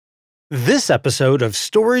This episode of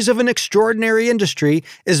Stories of an Extraordinary Industry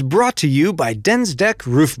is brought to you by Densdeck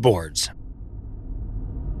Roof Boards.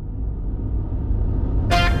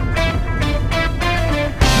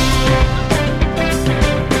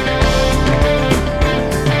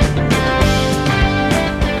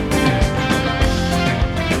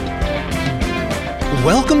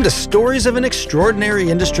 Welcome to Stories of an Extraordinary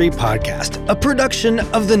Industry podcast, a production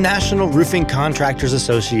of the National Roofing Contractors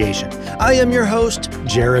Association. I am your host,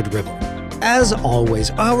 Jared Ribble. As always,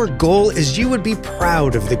 our goal is you would be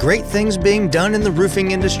proud of the great things being done in the roofing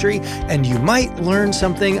industry, and you might learn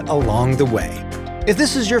something along the way. If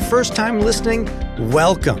this is your first time listening,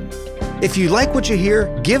 welcome. If you like what you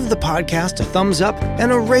hear, give the podcast a thumbs up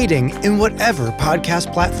and a rating in whatever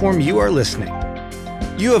podcast platform you are listening.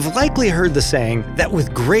 You have likely heard the saying that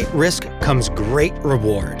with great risk comes great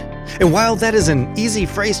reward. And while that is an easy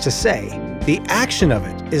phrase to say, the action of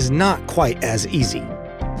it is not quite as easy.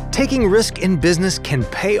 Taking risk in business can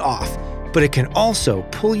pay off, but it can also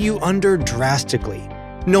pull you under drastically.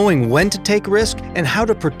 Knowing when to take risk and how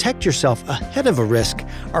to protect yourself ahead of a risk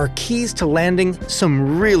are keys to landing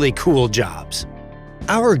some really cool jobs.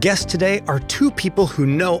 Our guests today are two people who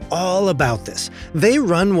know all about this. They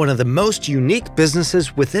run one of the most unique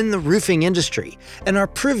businesses within the roofing industry and are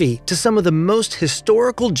privy to some of the most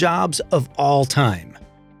historical jobs of all time.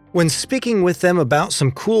 When speaking with them about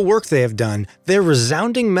some cool work they have done, their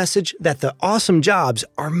resounding message that the awesome jobs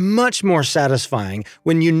are much more satisfying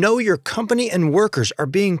when you know your company and workers are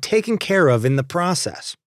being taken care of in the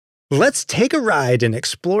process. Let's take a ride and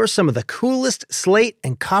explore some of the coolest slate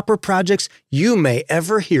and copper projects you may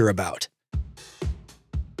ever hear about.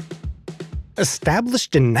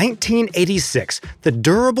 Established in 1986, the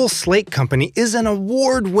Durable Slate Company is an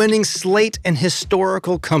award-winning slate and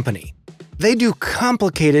historical company. They do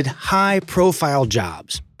complicated, high-profile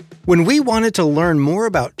jobs. When we wanted to learn more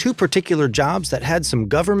about two particular jobs that had some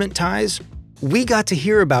government ties, we got to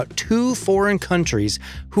hear about two foreign countries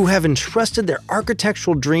who have entrusted their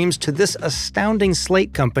architectural dreams to this astounding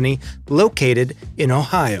slate company located in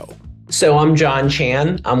Ohio. So I'm John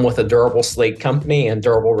Chan. I'm with the Durable Slate Company and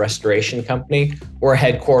Durable Restoration Company. We're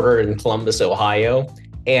headquartered in Columbus, Ohio,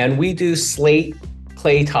 and we do slate,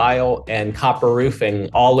 clay tile, and copper roofing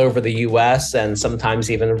all over the U.S. and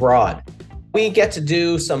sometimes even abroad. We get to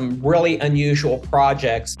do some really unusual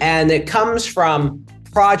projects, and it comes from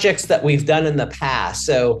projects that we've done in the past.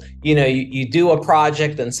 So, you do a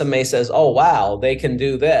project and somebody says, oh, wow, they can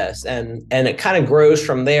do this. And it kind of grows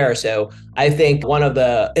from there. So I think one of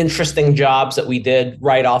the interesting jobs that we did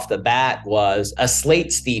right off the bat was a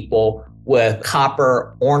slate steeple with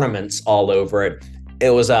copper ornaments all over it. It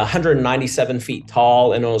was 197 feet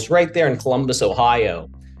tall, and it was right there in Columbus, Ohio.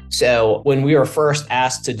 So when we were first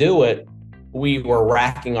asked to do it, we were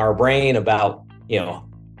racking our brain about,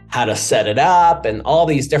 how to set it up and all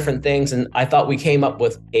these different things. And I thought we came up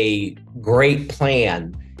with a great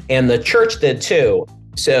plan. And the church did too.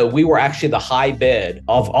 So we were actually the high bid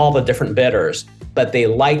of all the different bidders, but they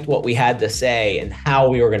liked what we had to say and how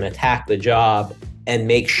we were going to attack the job and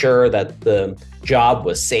make sure that the job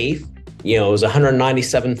was safe. It was a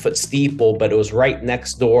 197-foot steeple, but it was right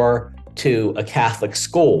next door to a Catholic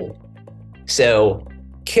school. So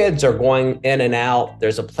kids are going in and out.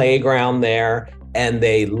 There's a playground there. And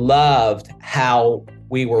they loved how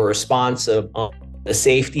we were responsive on the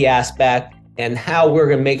safety aspect and how we're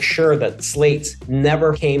going to make sure that slates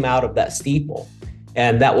never came out of that steeple.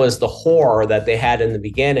 And that was the horror that they had in the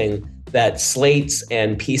beginning, that slates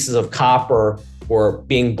and pieces of copper were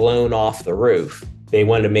being blown off the roof. They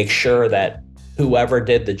wanted to make sure that whoever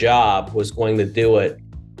did the job was going to do it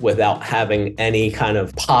without having any kind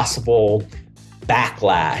of possible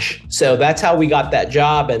backlash. So that's how we got that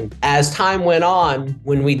job. And as time went on,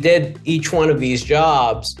 when we did each one of these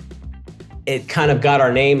jobs, it kind of got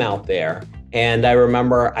our name out there. And I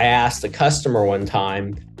remember I asked a customer one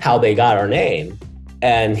time how they got our name.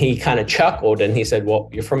 And he kind of chuckled and he said, well,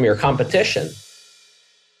 you're from your competition.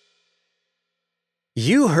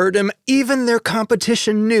 You heard him. Even their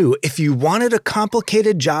competition knew if you wanted a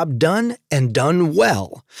complicated job done and done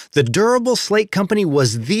well, the Durable Slate Company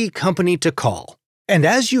was the company to call. And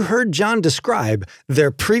as you heard John describe,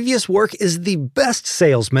 their previous work is the best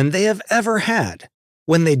salesman they have ever had.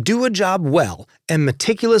 When they do a job well and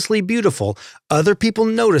meticulously beautiful, other people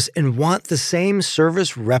notice and want the same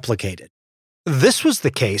service replicated. This was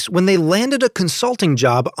the case when they landed a consulting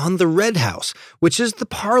job on the Red House, which is the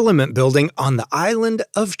Parliament building on the island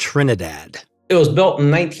of Trinidad. It was built in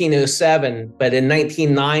 1907, but in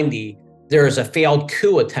 1990, there was a failed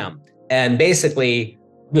coup attempt. And basically,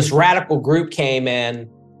 this radical group came in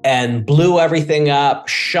and blew everything up,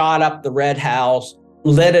 shot up the Red House,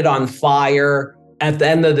 lit it on fire. At the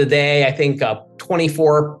end of the day, I think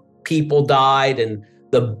 24 people died and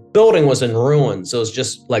the building was in ruins. It was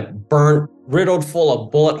just like burnt, riddled full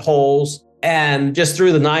of bullet holes. And just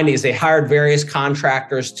through the 90s, they hired various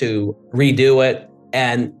contractors to redo it.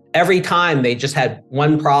 And every time they just had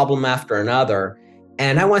one problem after another.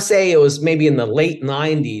 And I want to say it was maybe in the late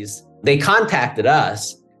 90s, they contacted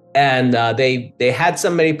us and they had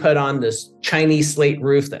somebody put on this Chinese slate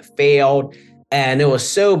roof that failed. And it was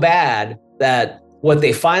so bad that what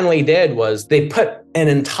they finally did was they put an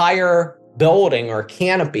entire building or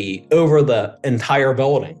canopy over the entire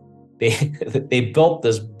building. They built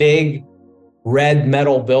this big red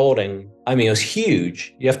metal building. I mean, it was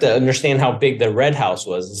huge. You have to understand how big the Red House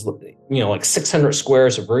was. It's, like 600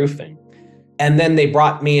 squares of roofing. And then they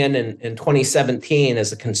brought me in 2017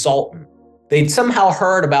 as a consultant. They'd somehow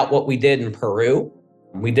heard about what we did in Peru.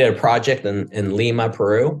 We did a project in Lima,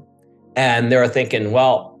 Peru. And they were thinking,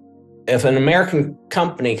 well, if an American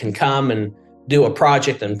company can come and do a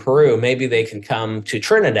project in Peru, maybe they can come to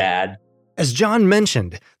Trinidad. As John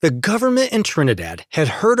mentioned, the government in Trinidad had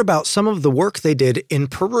heard about some of the work they did in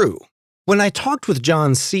Peru. When I talked with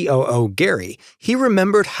John's COO, Gary, he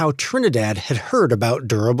remembered how Trinidad had heard about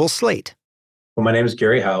durable slate. Well, my name is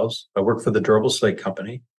Gary Howes. I work for the Durable Slate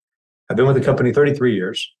Company. I've been with the company 33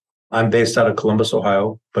 years. I'm based out of Columbus,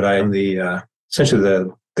 Ohio, but I am essentially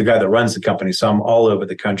the guy that runs the company. So I'm all over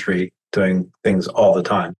the country doing things all the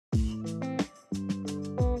time.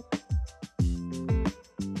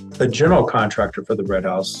 The general contractor for the Red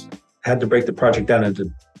House had to break the project down into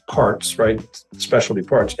parts, right? Specialty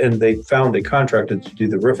parts. And they found a contractor to do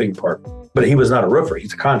the roofing part. But he was not a roofer,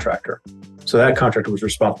 he's a contractor. So that contractor was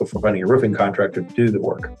responsible for finding a roofing contractor to do the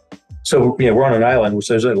work. So we're on an island,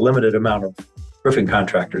 so there's a limited amount of roofing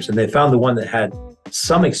contractors. And they found the one that had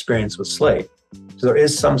some experience with slate. So there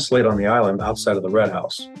is some slate on the island outside of the Red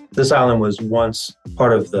House. This island was once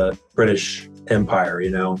part of the British Empire,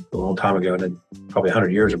 a long time ago, and probably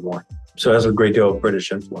 100 years or more. So it has a great deal of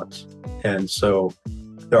British influence. And so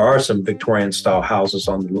there are some Victorian style houses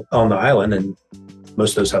on the island, and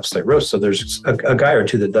most of those have slate roofs. So there's a guy or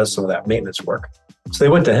two that does some of that maintenance work. So they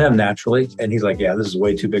went to him naturally, and he's like, yeah, this is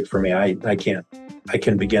way too big for me. I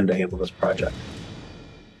can begin to handle this project.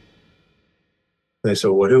 They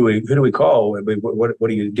said, well, who do we call? What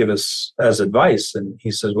do you give us as advice? And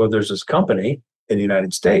he says, well, there's this company in the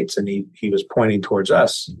United States. And he was pointing towards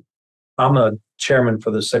us. I'm a chairman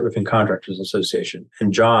for the Slate Roofing Contractors Association.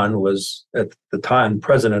 And John was at the time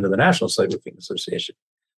president of the National Slate Roofing Association.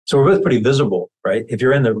 So we're both pretty visible, right? If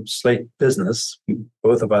you're in the slate business,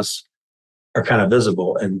 both of us are kind of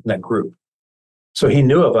visible in that group. So he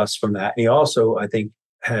knew of us from that. And he also, I think,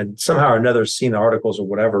 had somehow or another seen articles or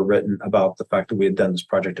whatever written about the fact that we had done this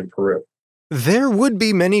project in Peru. There would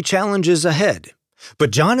be many challenges ahead,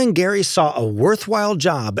 but John and Gary saw a worthwhile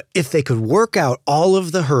job if they could work out all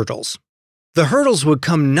of the hurdles. The hurdles would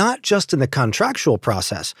come not just in the contractual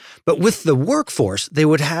process, but with the workforce they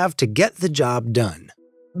would have to get the job done.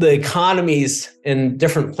 The economies in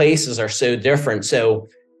different places are so different. So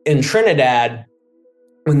in Trinidad,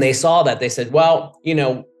 when they saw that, they said, well,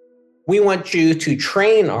 we want you to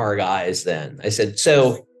train our guys then. I said,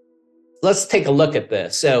 so let's take a look at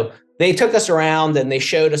this. So they took us around and they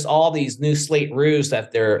showed us all these new slate roofs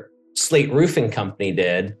that their slate roofing company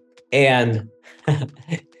did. And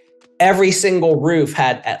every single roof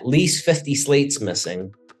had at least 50 slates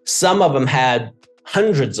missing. Some of them had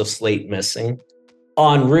hundreds of slate missing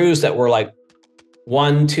on roofs that were like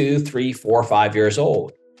 1, 2, 3, 4, 5 years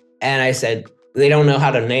old. And I said, they don't know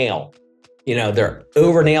how to nail. They're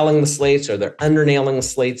over nailing the slates or they're under nailing the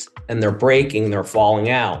slates and they're breaking, they're falling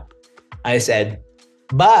out. I said,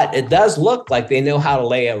 but it does look like they know how to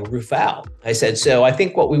lay a roof out. I said, so I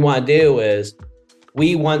think what we want to do is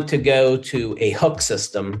we want to go to a hook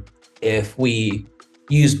system. If we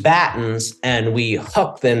use battens and we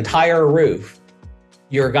hook the entire roof,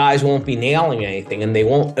 your guys won't be nailing anything and they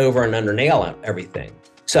won't over and under nail everything.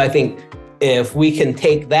 So I think if we can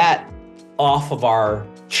take that off of our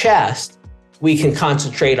chest, we can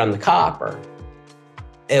concentrate on the copper.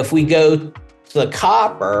 If we go to the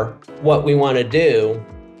copper, what we want to do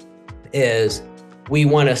is we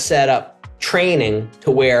want to set up training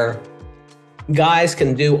to where guys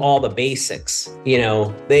can do all the basics.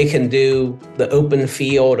 They can do the open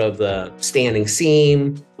field of the standing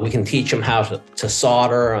seam. We can teach them how to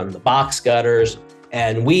solder on the box gutters.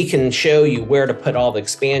 And we can show you where to put all the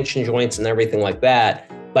expansion joints and everything like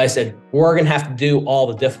that. But I said, we're going to have to do all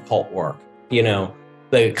the difficult work.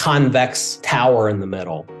 The convex tower in the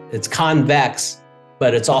middle. It's convex,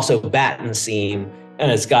 but it's also batten seam.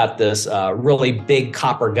 and it's got this really big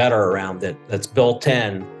copper gutter around it that's built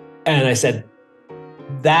in. And I said,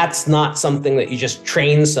 that's not something that you just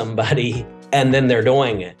train somebody and then they're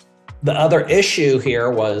doing it. The other issue here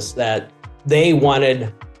was that they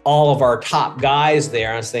wanted all of our top guys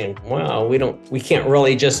there. I was saying, well, we can't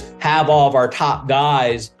really just have all of our top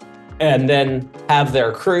guys and then have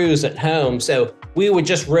their crews at home. So we would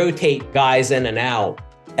just rotate guys in and out.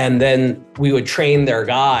 And then we would train their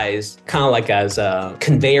guys kind of like as a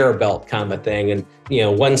conveyor belt kind of a thing. And,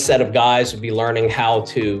 one set of guys would be learning how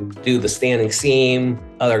to do the standing seam.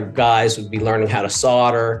 Other guys would be learning how to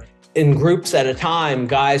solder. In groups at a time,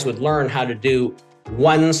 guys would learn how to do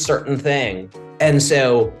one certain thing. And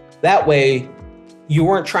so that way you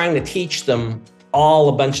weren't trying to teach them all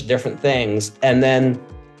a bunch of different things. And then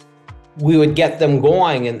we would get them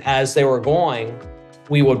going. And as they were going,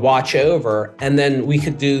 we would watch over, and then we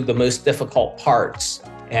could do the most difficult parts.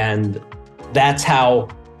 And that's how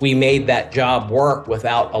we made that job work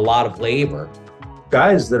without a lot of labor.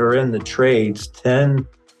 Guys that are in the trades tend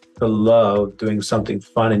to love doing something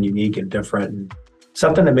fun and unique and different, and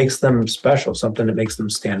something that makes them special, something that makes them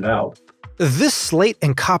stand out. This slate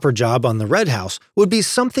and copper job on the Red House would be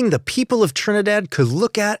something the people of Trinidad could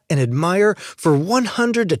look at and admire for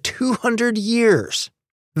 100 to 200 years.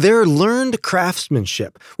 Their learned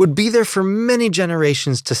craftsmanship would be there for many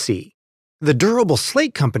generations to see. The Durable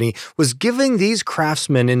Slate Company was giving these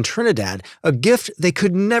craftsmen in Trinidad a gift they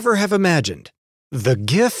could never have imagined: the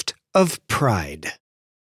gift of pride.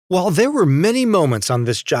 While there were many moments on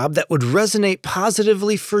this job that would resonate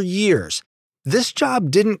positively for years, this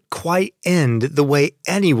job didn't quite end the way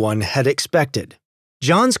anyone had expected.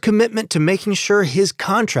 John's commitment to making sure his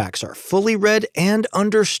contracts are fully read and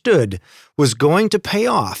understood was going to pay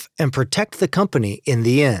off and protect the company in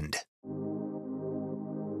the end.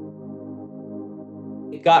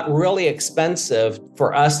 It got really expensive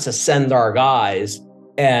for us to send our guys.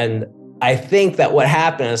 And I think that what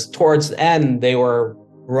happened is towards the end, they were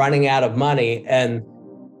running out of money. And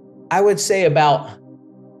I would say about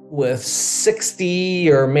with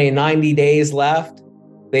 60 or maybe 90 days left,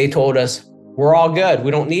 they told us, we're all good.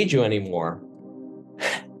 We don't need you anymore.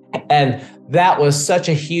 And that was such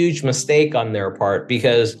a huge mistake on their part,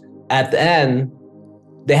 because at the end,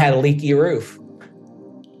 they had a leaky roof.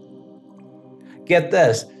 Get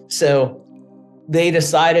this. So they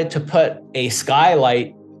decided to put a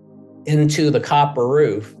skylight into the copper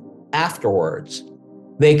roof afterwards.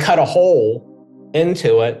 They cut a hole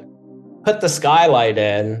into it, put the skylight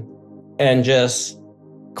in, and just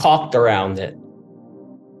caulked around it.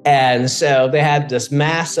 And so they had this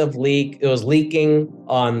massive leak. It was leaking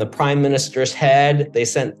on the prime minister's head. They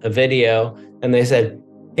sent a video and they said,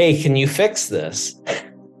 hey, can you fix this?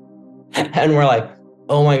 And we're like,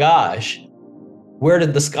 oh my gosh, where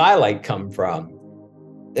did the skylight come from?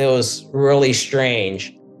 It was really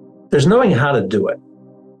strange. There's knowing how to do it.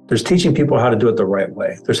 There's teaching people how to do it the right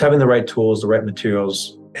way. There's having the right tools, the right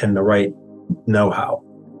materials, and the right know-how.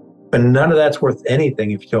 But none of that's worth anything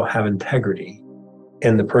if you don't have integrity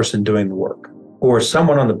in the person doing the work, or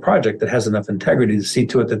someone on the project that has enough integrity to see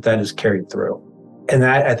to it that that is carried through. And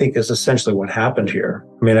that, I think, is essentially what happened here.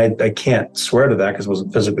 I mean, I can't swear to that because I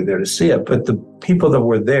wasn't physically there to see it, but the people that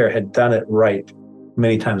were there had done it right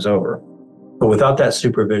many times over. But without that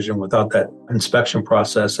supervision, without that inspection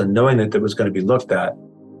process, and knowing that it was going to be looked at,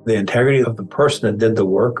 the integrity of the person that did the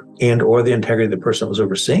work and or the integrity of the person that was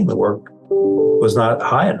overseeing the work was not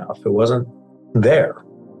high enough. It wasn't there.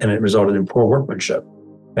 And it resulted in poor workmanship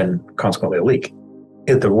and consequently a leak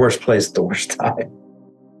at the worst place at the worst time.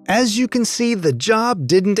 As you can see, the job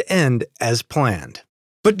didn't end as planned.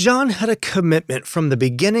 But John had a commitment from the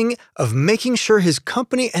beginning of making sure his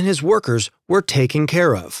company and his workers were taken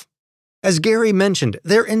care of. As Gary mentioned,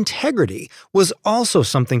 their integrity was also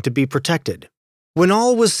something to be protected. When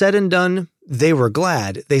all was said and done, they were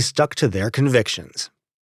glad they stuck to their convictions.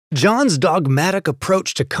 John's dogmatic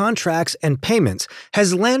approach to contracts and payments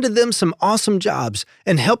has landed them some awesome jobs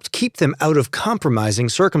and helped keep them out of compromising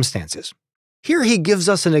circumstances. Here he gives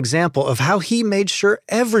us an example of how he made sure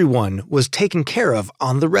everyone was taken care of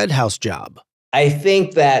on the Red House job. I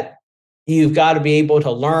think that you've got to be able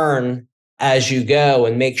to learn as you go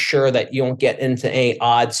and make sure that you don't get into any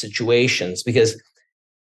odd situations, because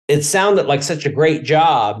it sounded like such a great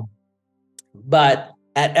job, but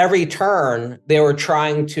at every turn, they were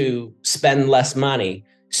trying to spend less money.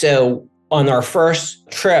 So on our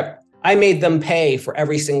first trip, I made them pay for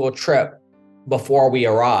every single trip before we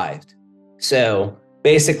arrived. So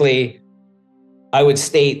basically, I would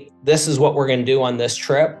state, this is what we're going to do on this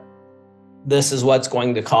trip. This is what's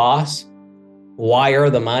going to cost. Wire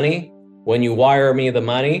the money. When you wire me the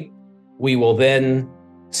money, We will then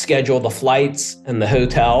schedule the flights and the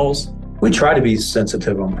hotels. We try to be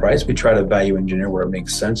sensitive on price. We try to value engineer where it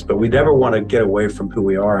makes sense, but we never want to get away from who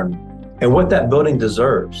we are and what that building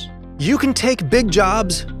deserves. You can take big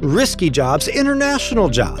jobs, risky jobs, international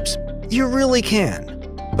jobs. You really can.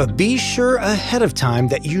 But be sure ahead of time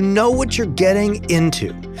that you know what you're getting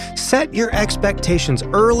into. Set your expectations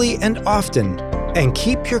early and often, and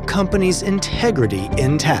keep your company's integrity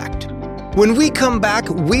intact. When we come back,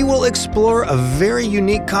 we will explore a very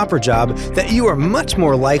unique copper job that you are much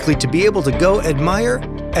more likely to be able to go admire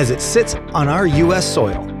as it sits on our U.S.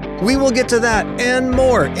 soil. We will get to that and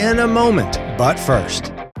more in a moment, but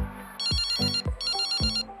first.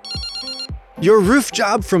 Your roof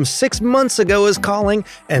job from 6 months ago is calling,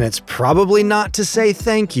 and it's probably not to say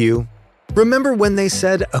thank you. Remember when they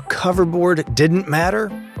said a coverboard didn't matter?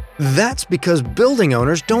 That's because building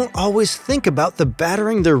owners don't always think about the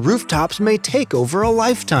battering their rooftops may take over a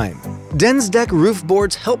lifetime. DensDeck roof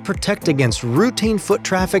boards help protect against routine foot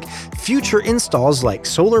traffic, future installs like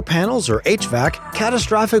solar panels or HVAC,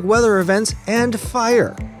 catastrophic weather events, and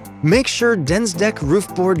fire. Make sure DensDeck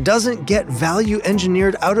roof board doesn't get value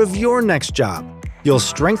engineered out of your next job. You'll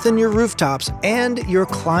strengthen your rooftops and your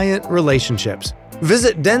client relationships.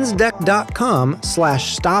 Visit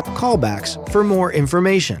densdeck.com/stopcallbacks for more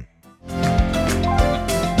information.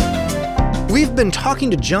 We've been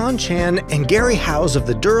talking to John Chan and Gary Howes of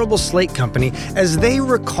the Durable Slate Company as they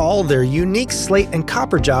recall their unique slate and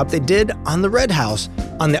copper job they did on the Red House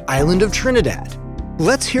on the island of Trinidad.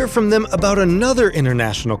 Let's hear from them about another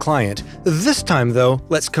international client. This time, though,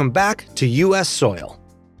 let's come back to U.S. soil.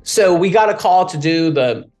 So we got a call to do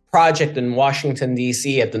the project in Washington,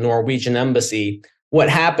 D.C. at the Norwegian Embassy. What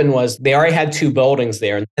happened was they already had 2 buildings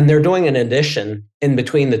there, and they're doing an addition in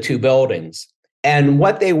between the 2 buildings. And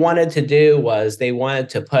what they wanted to do was they wanted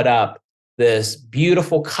to put up this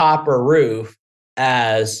beautiful copper roof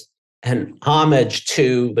as an homage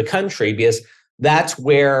to the country, because that's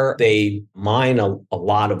where they mine a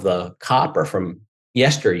lot of the copper from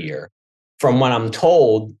yesteryear. From what I'm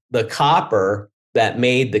told, the copper that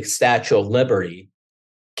made the Statue of Liberty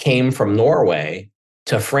came from Norway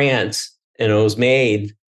to France, and it was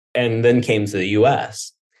made and then came to the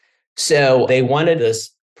US. So they wanted this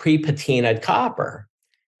pre-patinaed copper.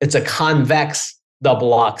 It's a convex double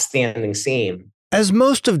lock standing seam. As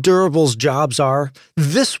most of Durable's jobs are,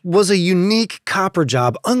 this was a unique copper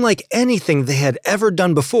job unlike anything they had ever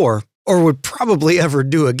done before or would probably ever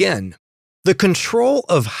do again. The control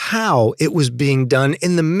of how it was being done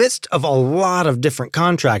in the midst of a lot of different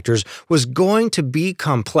contractors was going to be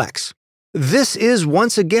complex. This is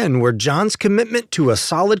once again where John's commitment to a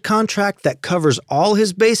solid contract that covers all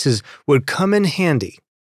his bases would come in handy.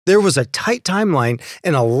 There was a tight timeline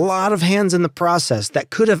and a lot of hands in the process that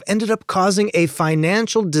could have ended up causing a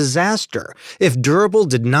financial disaster if Durable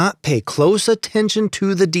did not pay close attention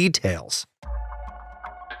to the details.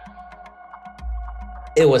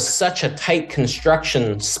 It was such a tight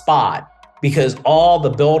construction spot because all the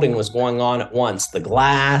building was going on at once. The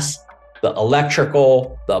glass, the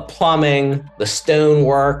electrical, the plumbing, the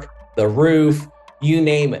stonework, the roof, you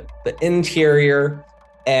name it, the interior.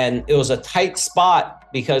 And it was a tight spot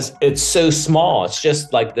because it's so small. It's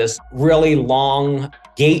just like this really long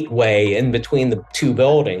gateway in between the 2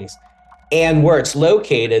 buildings. And where it's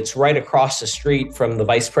located, it's right across the street from the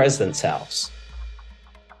vice president's house.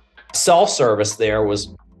 Cell service there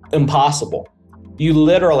was impossible. You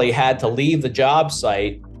literally had to leave the job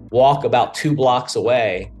site, walk about 2 blocks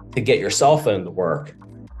away to get your cell phone to work.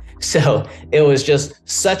 So it was just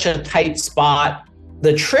such a tight spot.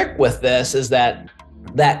 The trick with this is that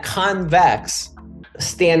convex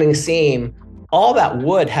standing seam, all that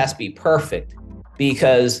wood has to be perfect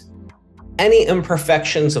because any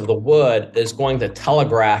imperfections of the wood is going to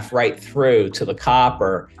telegraph right through to the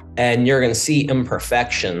copper and you're going to see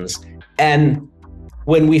imperfections. And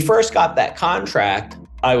when we first got that contract,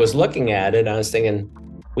 I was looking at it and I was thinking,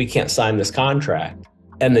 we can't sign this contract.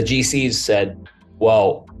 And the GCs said,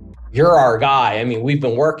 well, you're our guy. I mean, we've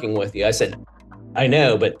been working with you. I said, I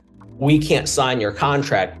know, but we can't sign your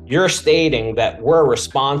contract. You're stating that we're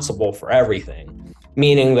responsible for everything,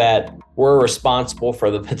 meaning that we're responsible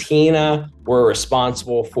for the patina, we're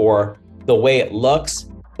responsible for the way it looks,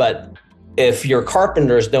 but if your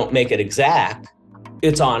carpenters don't make it exact,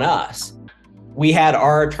 it's on us. We had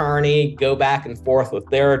our attorney go back and forth with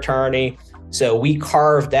their attorney, so we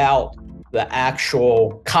carved out the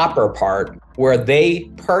actual copper part where they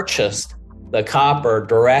purchased the copper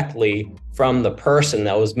directly from the person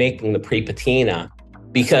that was making the pre-patina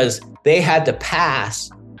because they had to pass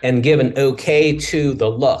and give an okay to the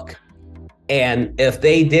look. And if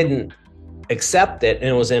they didn't accept it, and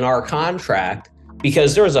it was in our contract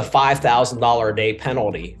because there was a $5,000 a day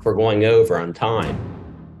penalty for going over on time.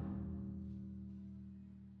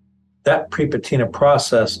 That pre-patina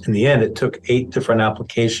process, in the end, it took 8 different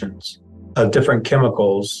applications of different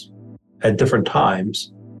chemicals at different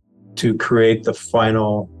times to create the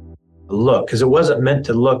final look, because it wasn't meant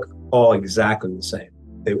to look all exactly the same.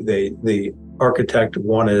 The architect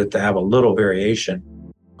wanted it to have a little variation.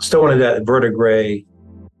 Still wanted that verdigris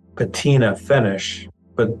patina finish,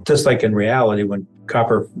 but just like in reality, when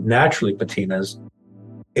copper naturally patinas,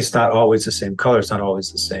 it's not always the same color, it's not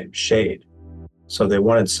always the same shade. So they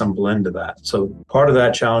wanted some blend of that. So part of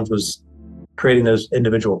that challenge was creating those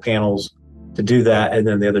individual panels to do that. And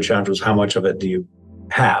then the other challenge was how much of it do you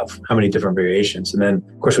have? How many different variations? And then,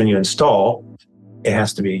 of course, when you install, it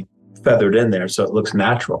has to be feathered in there so it looks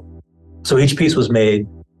natural. So each piece was made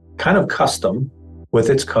kind of custom with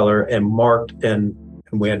its color and marked, and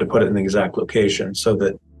we had to put it in the exact location so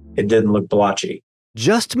that it didn't look blotchy.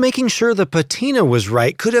 Just making sure the patina was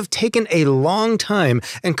right could have taken a long time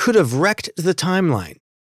and could have wrecked the timeline.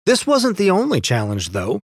 This wasn't the only challenge,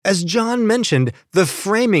 though. As John mentioned, the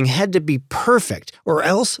framing had to be perfect, or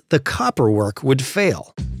else the copper work would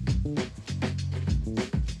fail.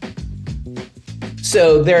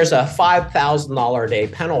 So there's a $5,000 a day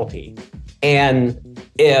penalty. And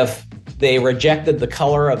if they rejected the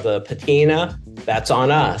color of the patina, that's on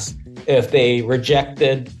us. If they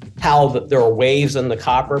rejected how there were waves in the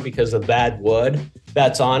copper because of bad wood,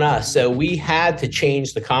 that's on us. So we had to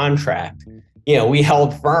change the contract. We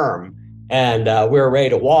held firm and we were ready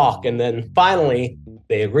to walk. And then finally,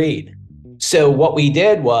 they agreed. So what we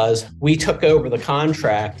did was we took over the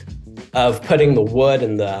contract of putting the wood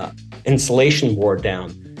and the insulation board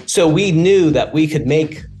down. So we knew that we could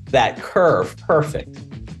make that curve perfect.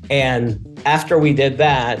 And after we did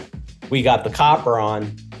that, we got the copper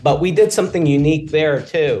on. But we did something unique there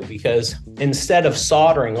too, because instead of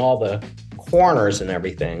soldering all the corners and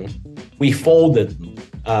everything, we folded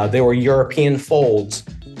them. They were European folds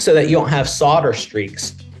so that you don't have solder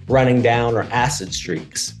streaks running down or acid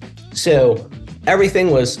streaks. So everything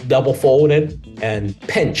was double folded and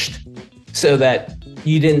pinched so that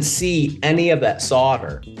you didn't see any of that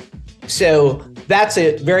solder. So that's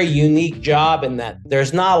a very unique job in that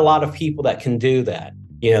there's not a lot of people that can do that.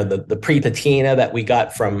 The pre-patina that we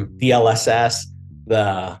got from DLSS,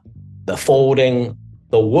 the folding,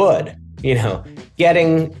 the wood,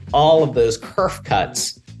 getting all of those kerf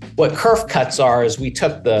cuts. What kerf cuts are is we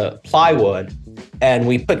took the plywood and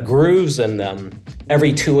we put grooves in them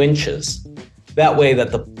every 2 inches. That way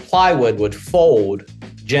that the plywood would fold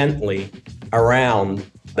gently around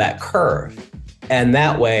that curve. And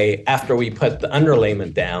that way, after we put the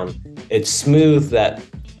underlayment down, it smoothed that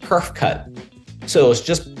kerf cut. So it's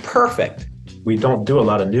just perfect. We don't do a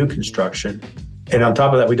lot of new construction. And on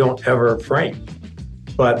top of that, we don't ever frame.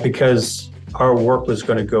 But because our work was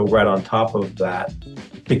going to go right on top of that,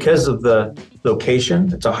 because of the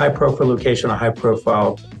location, it's a high-profile location, a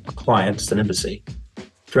high-profile client, it's an embassy,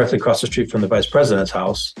 directly across the street from the vice president's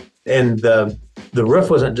house. And the roof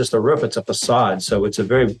wasn't just a roof, it's a facade. So it's a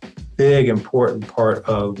very big, important part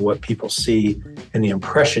of what people see and the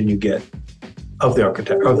impression you get of the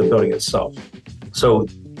architect, of the building itself. So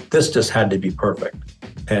this just had to be perfect.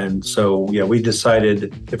 And so, we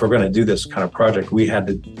decided if we're going to do this kind of project, we had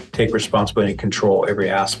to take responsibility and control every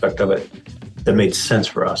aspect of it that made sense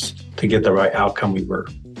for us to get the right outcome we were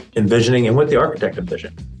envisioning and what the architect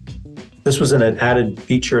envisioned. This was an added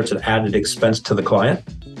feature. It's an added expense to the client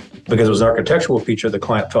because it was an architectural feature. The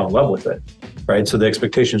client fell in love with it, right? So the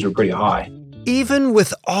expectations were pretty high. Even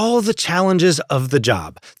with all the challenges of the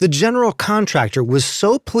job, the general contractor was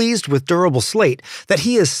so pleased with Durable Slate that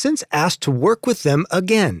he has since asked to work with them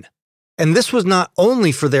again. And this was not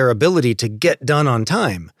only for their ability to get done on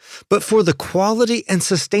time, but for the quality and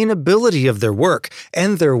sustainability of their work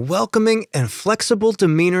and their welcoming and flexible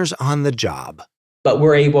demeanors on the job. But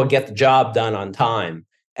we're able to get the job done on time.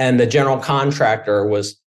 And the general contractor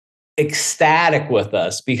was ecstatic with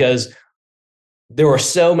us because there were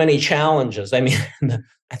so many challenges. I mean,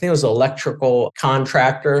 I think it was an electrical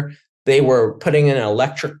contractor. They were putting in an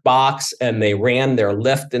electric box and they ran their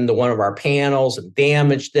lift into one of our panels and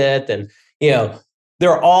damaged it. And, there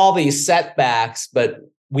are all these setbacks, but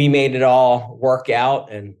we made it all work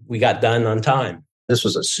out and we got done on time. This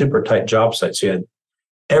was a super tight job site. So you had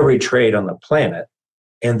every trade on the planet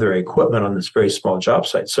and their equipment on this very small job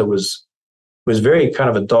site. So it was very kind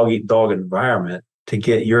of a dog-eat-dog environment to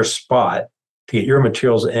get your spot, to get your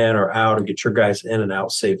materials in or out, or get your guys in and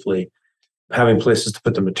out safely, having places to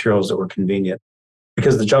put the materials that were convenient.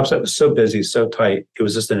 Because the job site was so busy, so tight, it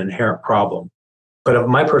was just an inherent problem But of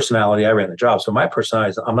my personality, I ran the job. So my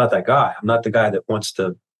personality is I'm not that guy. I'm not the guy that wants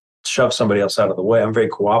to shove somebody else out of the way. I'm very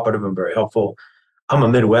cooperative. I'm very helpful. I'm a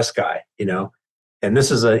Midwest guy, and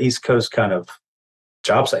this is an East Coast kind of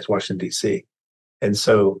job site, Washington, D.C. And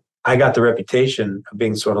so I got the reputation of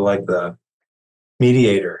being sort of like the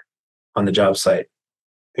mediator on the job site,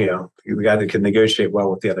 the guy that can negotiate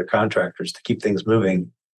well with the other contractors to keep things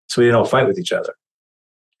moving so we didn't all fight with each other.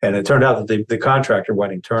 And it turned out that the contractor,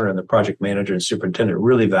 Whiting Turner, and the project manager and superintendent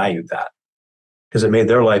really valued that because it made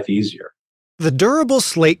their life easier. The Durable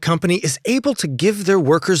Slate Company is able to give their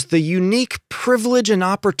workers the unique privilege and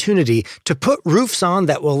opportunity to put roofs on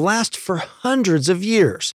that will last for hundreds of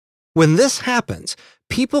years. When this happens,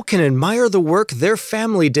 people can admire the work their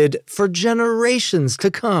family did for generations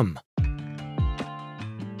to come.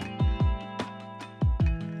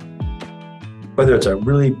 Whether it's a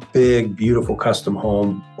really big, beautiful custom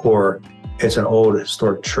home or it's an old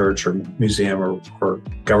historic church or museum or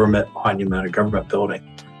government monument or government building,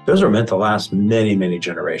 those are meant to last many, many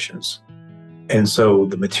generations. And so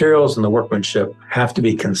the materials and the workmanship have to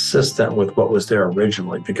be consistent with what was there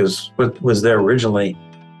originally, because what was there originally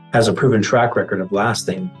has a proven track record of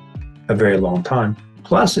lasting a very long time.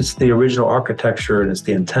 Plus, it's the original architecture and it's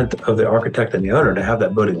the intent of the architect and the owner to have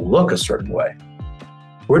that building look a certain way.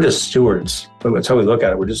 We're just stewards. That's how we look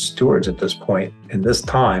at it. We're just stewards at this point. In this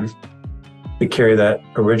time, we carry that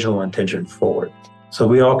original intention forward. So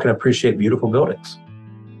we all can appreciate beautiful buildings.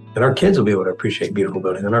 And our kids will be able to appreciate beautiful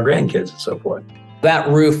buildings and our grandkids and so forth. That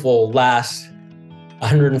roof will last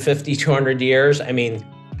 150, 200 years. I mean,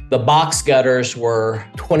 the box gutters were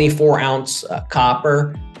 24-ounce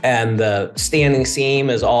copper, and the standing seam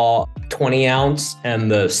is all 20-ounce,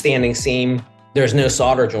 and the standing seam, there's no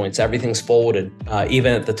solder joints. Everything's folded.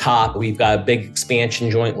 Even at the top, we've got a big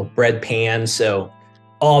expansion joint with bread pans. So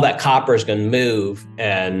all that copper is going to move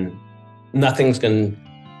and nothing's going to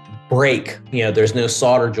break. There's no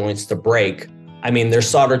solder joints to break. I mean, there's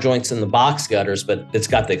solder joints in the box gutters, but it's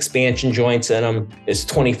got the expansion joints in them. It's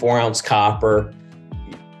 24-ounce copper,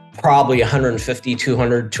 probably 150,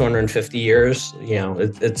 200, 250 years.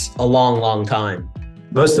 It's a long, long time.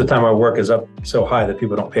 Most of the time our work is up so high that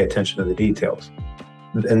people don't pay attention to the details.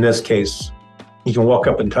 In this case, you can walk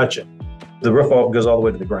up and touch it. The roof goes all the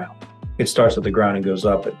way to the ground. It starts at the ground and goes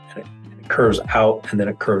up, and it curves out, and then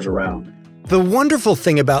it curves around. The wonderful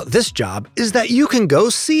thing about this job is that you can go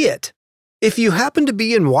see it. If you happen to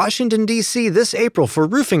be in Washington, D.C. this April for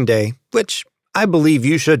Roofing Day, which I believe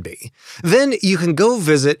you should be, then you can go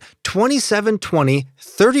visit 2720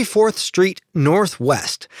 34th Street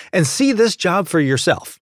Northwest and see this job for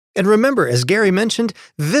yourself. And remember, as Gary mentioned,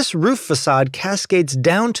 this roof facade cascades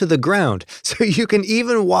down to the ground, so you can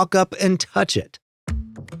even walk up and touch it.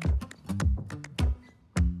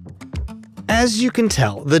 As you can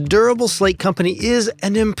tell, the Durable Slate Company is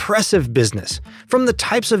an impressive business. From the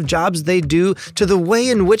types of jobs they do to the way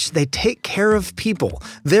in which they take care of people,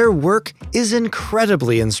 their work is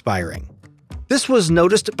incredibly inspiring. This was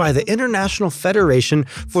noticed by the International Federation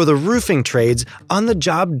for the Roofing Trades on the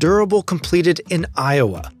job Durable completed in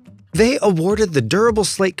Iowa. They awarded the Durable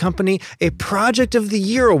Slate Company a Project of the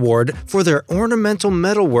Year award for their ornamental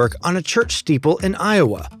metalwork on a church steeple in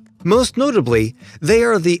Iowa. Most notably, they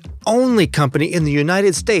are the only company in the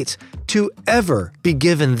United States to ever be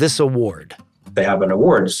given this award. They have an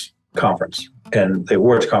awards conference, and the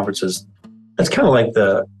awards conference it's kind of like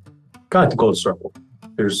the Gold Circle.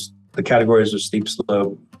 There's the categories of steep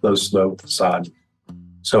slope, low slope, facade.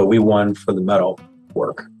 So we won for the metal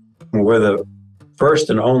work. And we're the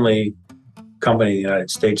first and only company in the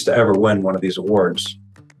United States to ever win one of these awards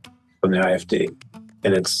from the IFD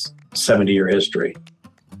in its 70-year history.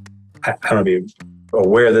 I don't know if you're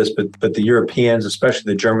aware of this, but the Europeans,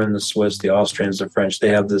 especially the German, the Swiss, the Austrians, the French, they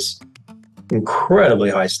have this incredibly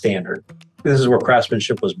high standard. This is where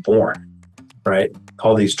craftsmanship was born, right?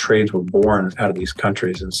 All these trades were born out of these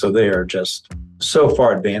countries. And so they are just so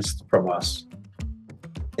far advanced from us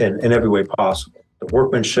in every way possible. The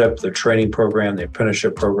workmanship, their training program, the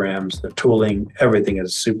apprenticeship programs, their tooling, everything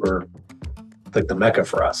is super, like the Mecca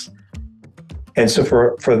for us. And so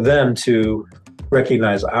for them to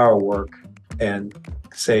recognize our work and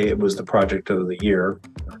say it was the project of the year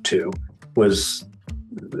or two was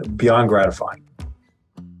beyond gratifying.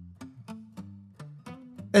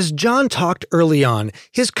 As John talked early on,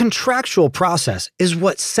 his contractual process is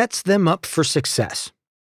what sets them up for success.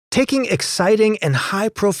 Taking exciting and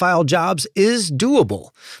high-profile jobs is doable,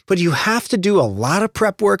 but you have to do a lot of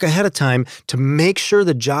prep work ahead of time to make sure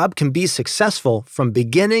the job can be successful from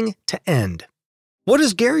beginning to end. What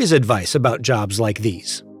is Gary's advice about jobs like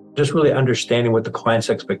these? Just really understanding what the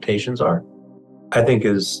client's expectations are, I think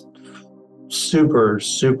is super,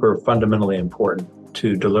 super fundamentally important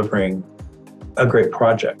to delivering a great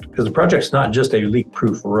project. Because the project's not just a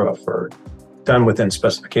leak-proof roof or done within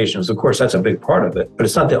specifications. Of course, that's a big part of it, but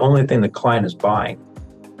it's not the only thing the client is buying.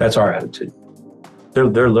 That's our attitude.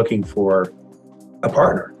 They're looking for a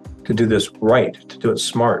partner to do this right, to do it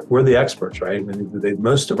smart. We're the experts, right? I mean,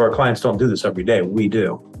 most of our clients don't do this every day. We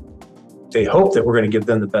do. They hope that we're going to give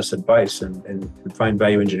them the best advice and find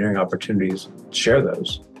value engineering opportunities, share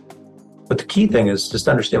those. But the key thing is just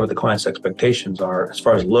understand what the client's expectations are as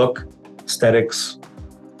far as look, aesthetics,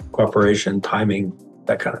 cooperation, timing,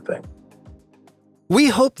 that kind of thing. We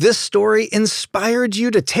hope this story inspired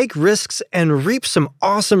you to take risks and reap some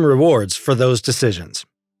awesome rewards for those decisions.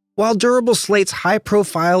 While Durable Slate's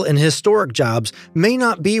high-profile and historic jobs may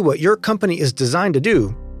not be what your company is designed to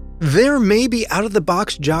do, there may be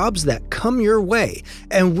out-of-the-box jobs that come your way,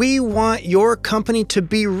 and we want your company to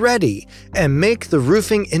be ready and make the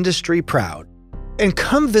roofing industry proud. And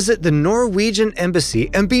come visit the Norwegian Embassy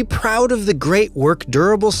and be proud of the great work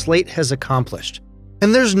Durable Slate has accomplished.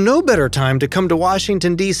 And there's no better time to come to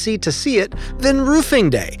Washington, D.C. to see it than Roofing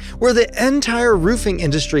Day, where the entire roofing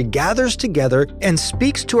industry gathers together and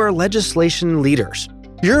speaks to our legislation leaders.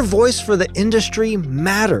 Your voice for the industry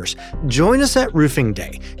matters. Join us at Roofing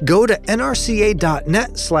Day. Go to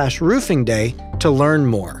nrca.net/roofing day to learn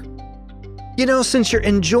more. You know, since you're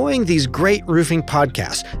enjoying these great roofing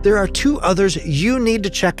podcasts, there are 2 others you need to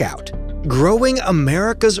check out. Growing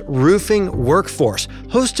America's Roofing Workforce,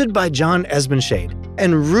 hosted by John Esbenshade,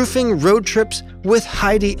 and Roofing Road Trips with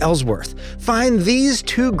Heidi Ellsworth. Find these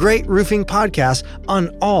 2 great roofing podcasts on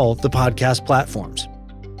all the podcast platforms.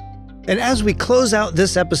 And as we close out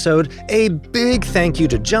this episode, a big thank you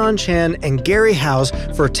to John Chan and Gary Howes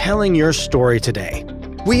for telling your story today.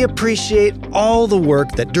 We appreciate all the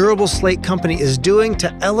work that Durable Slate Company is doing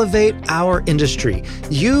to elevate our industry.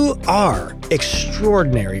 You are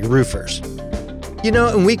extraordinary roofers. You know,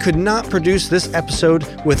 and we could not produce this episode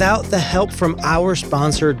without the help from our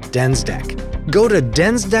sponsor, Densdeck. Go to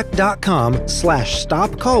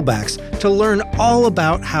densdeck.com/stopcallbacks to learn all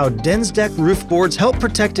about how Densdeck roof boards help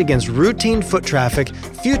protect against routine foot traffic,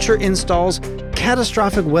 future installs,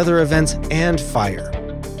 catastrophic weather events, and fire.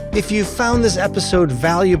 If you found this episode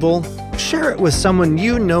valuable, share it with someone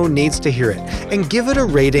you know needs to hear it, and give it a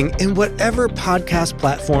rating in whatever podcast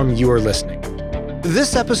platform you are listening.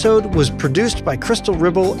 This episode was produced by Crystal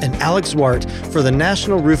Ribble and Alex Zwart for the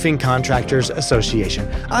National Roofing Contractors Association.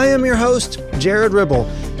 I am your host, Jared Ribble,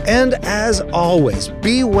 and as always,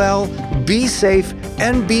 be well, be safe,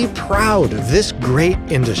 and be proud of this great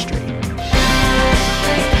industry.